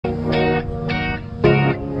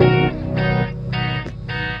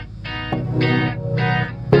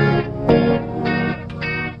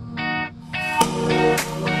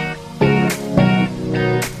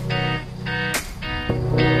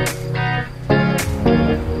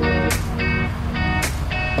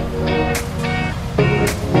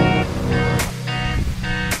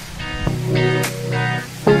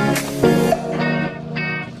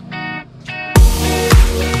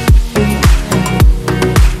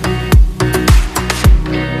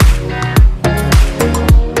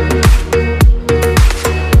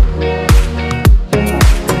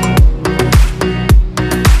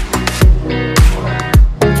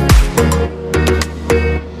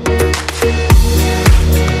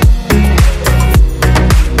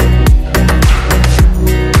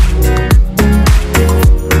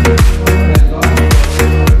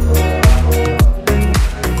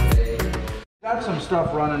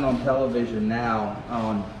television now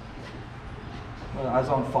on, well, I was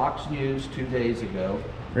on Fox News 2 days ago.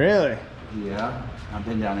 Really? Yeah. I've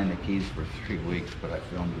been down in the Keys for 3 weeks, but I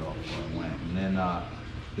filmed it all before I went. And then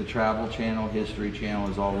the Travel Channel, History Channel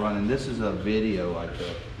is all running. This is a video I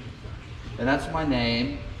took. And that's my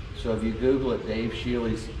name. So if you Google it, Dave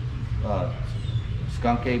Shealy's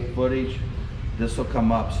Skunk Ape footage, this will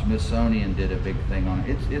come up. Smithsonian did a big thing on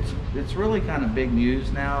it. It's really kind of big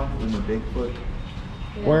news now in the Bigfoot.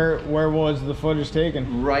 Where was the footage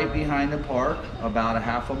taken? Right behind the park, about a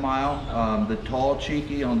 ½ mile. The tall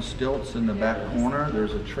cheeky on stilts in the back corner.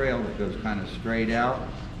 There's a trail that goes kind of straight out,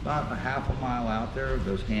 about a ½ mile out there.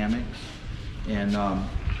 Those hammocks, and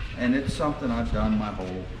it's something I've done my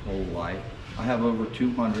whole life. I have over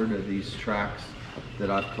 200 of these tracks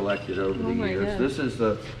that I've collected over the years. God. This is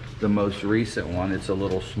the most recent one. It's a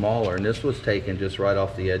little smaller, and this was taken just right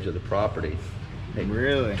off the edge of the property. Hey,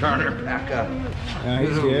 really? Turn her back up.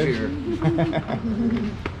 He's good.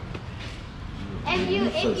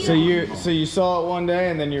 So you saw it one day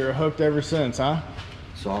and then you were hooked ever since, huh?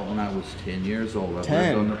 Saw it when I was 10 years old. I've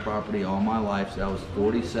lived on the property all my life. So that was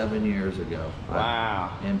 47 years ago.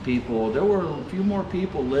 Wow. And there were a few more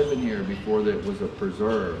people living here before it was a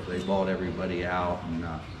preserve. They bought everybody out, and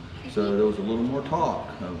so there was a little more talk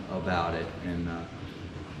about it.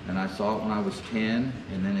 And I saw it when I was 10,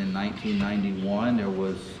 and then in 1991 there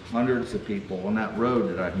was hundreds of people on that road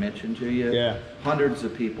that I mentioned to you. Yeah. Hundreds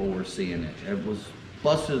of people were seeing it. It was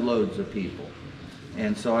busted loads of people.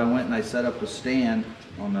 And so I went and I set up a stand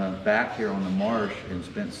on the back here on the marsh and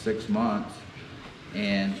spent 6 months,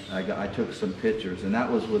 and I took some pictures, and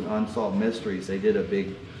that was with Unsolved Mysteries. They did a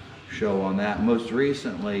big show on that. Most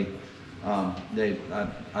recently, I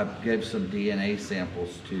gave some DNA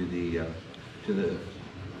samples to the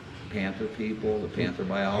panther people, the panther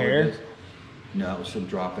biologists. Hair? No, some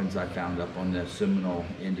drop-ins I found up on the Seminole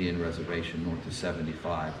Indian Reservation north of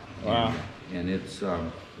 75. Wow. And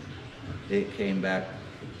it came back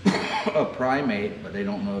a primate, but they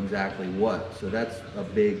don't know exactly what. So that's a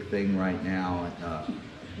big thing right now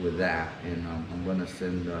with that. And I'm going to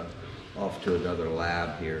send off to another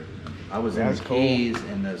lab here. I was in the Keys,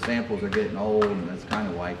 and the samples are getting old, and that's kind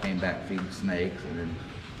of why I came back feeding snakes, and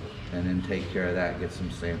then take care of that, get some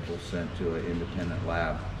samples sent to an independent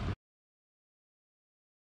lab.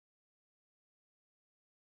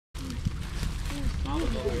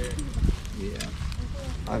 Yeah,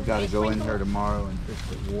 I've got to go in here tomorrow and fix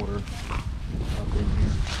the water up in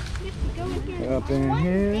here. Up in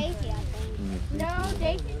here? No,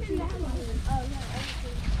 Dave's in that one. Oh, no.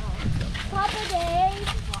 Papa Dave.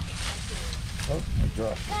 Oh, I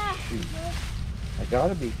dropped it. Shoot. I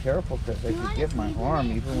gotta be careful because they could get my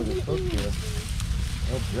arm even with a hook here.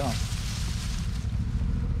 They'll jump.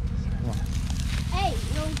 Come on. Hey,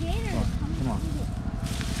 no gator. Come on.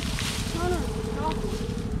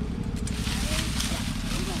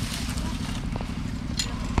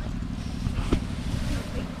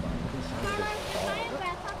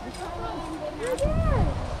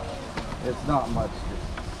 It's not much to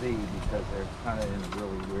see because they're kind of in a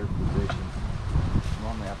really weird position.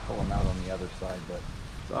 Normally I pull them out on the other side, but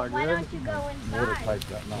it's all good. Why don't you go inside? Water pipe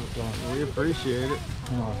got knocked on. We appreciate it.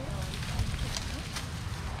 Come on.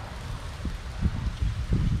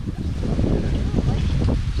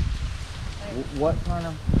 What kind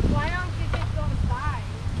of? Why don't you just go inside?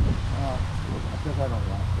 Because I don't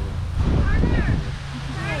want to.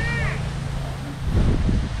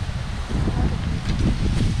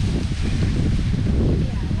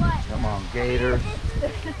 What? Come on, gator.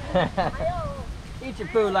 Eat your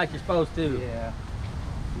food like you're supposed to. Yeah.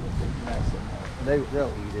 They'll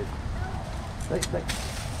eat it. There, she's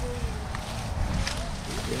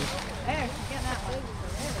getting that one.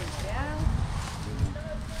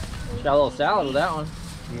 Got a little salad with that one.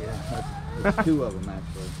 Yeah, that's 2 of them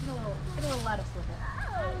actually. Get a little lettuce with it.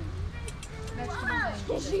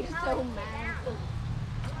 She's so mad.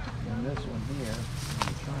 And this one here,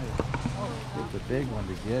 I'm trying to get the big one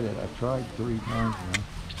to get it. I've tried 3 times now.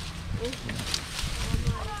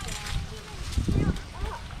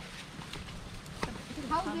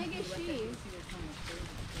 How big is she?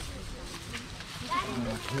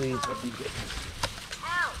 Please let me get this.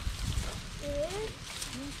 Ow.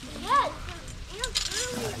 Yes.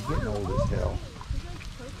 I'm getting old as hell.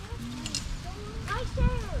 Right there.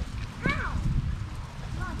 Ow.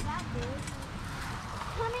 Not that big.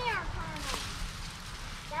 Come here, Colonel.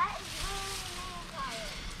 That is really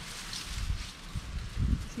tired.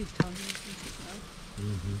 She's tongue herself.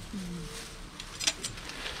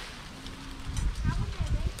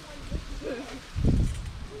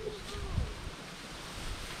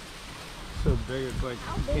 So big, it's like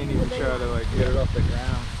you can't even try to like get it off the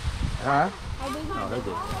ground. Huh? How big is Oh, they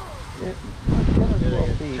do.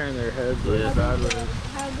 Turn their heads Yeah. like sideways.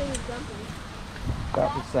 How big is Grumpy?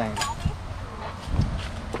 About the same.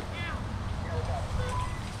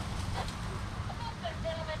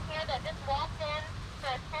 Gentleman here that just walked in to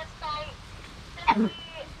a test site. Simply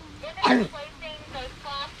isn't placing those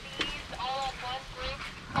Class Bs all on one group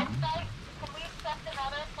test site. Can we accept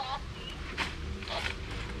another Class B?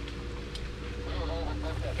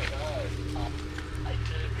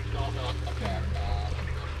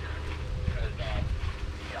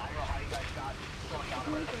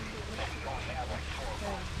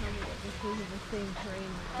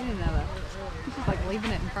 He didn't know that. He's just like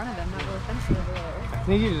leaving it in front of him, not really fencing over there. I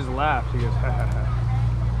think he just laughed. He goes, ha ha ha.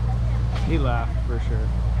 He laughed for sure.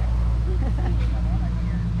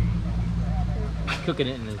 He's cooking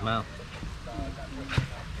it in his mouth.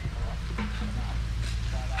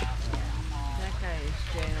 That guy is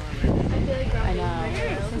ginormous. I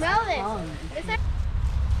know. Smell this. It's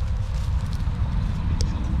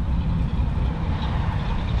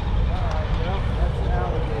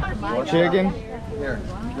Chicken? Here,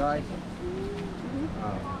 you guys.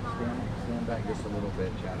 Stand back just a little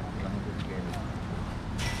bit, Chad. Don't get scared.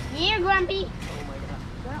 Here, Grumpy.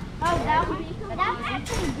 Oh, that's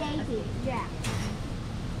actually Daisy. Yeah.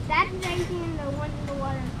 That's Daisy and the one in the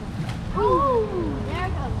water. Ooh, there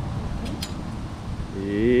it goes.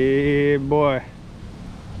 Yeah, boy.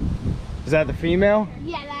 Is that the female?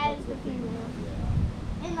 Yeah, that is the female.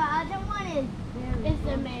 And the other one is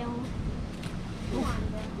the male.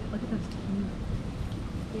 Look at those teeth.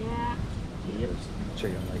 Yeah.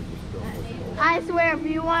 Chicken leg. I swear, if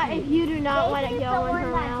you do not want to go in her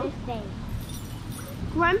mouth.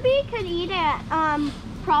 Grumpy could eat it,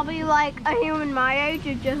 probably like a human my age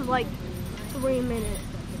in just like 3 minutes.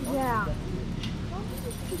 Yeah.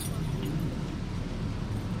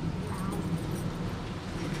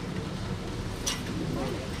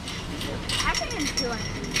 I can do it.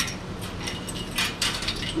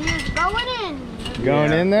 He's going in.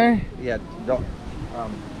 Going in there? Yeah, don't.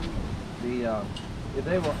 If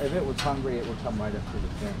it was hungry, it would come right up to the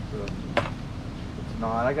fence. So it's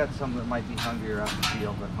not. I got some that might be hungrier out in the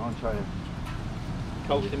field, but I'll try to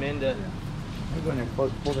Coax him into. I'm going to pull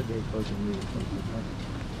the gate close and leave it close.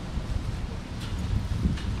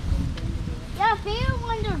 Yeah, favorite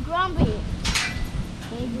ones are Grumpy.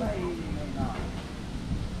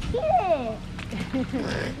 Yeah.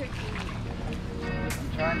 I'm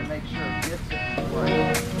trying to make sure it gets it before I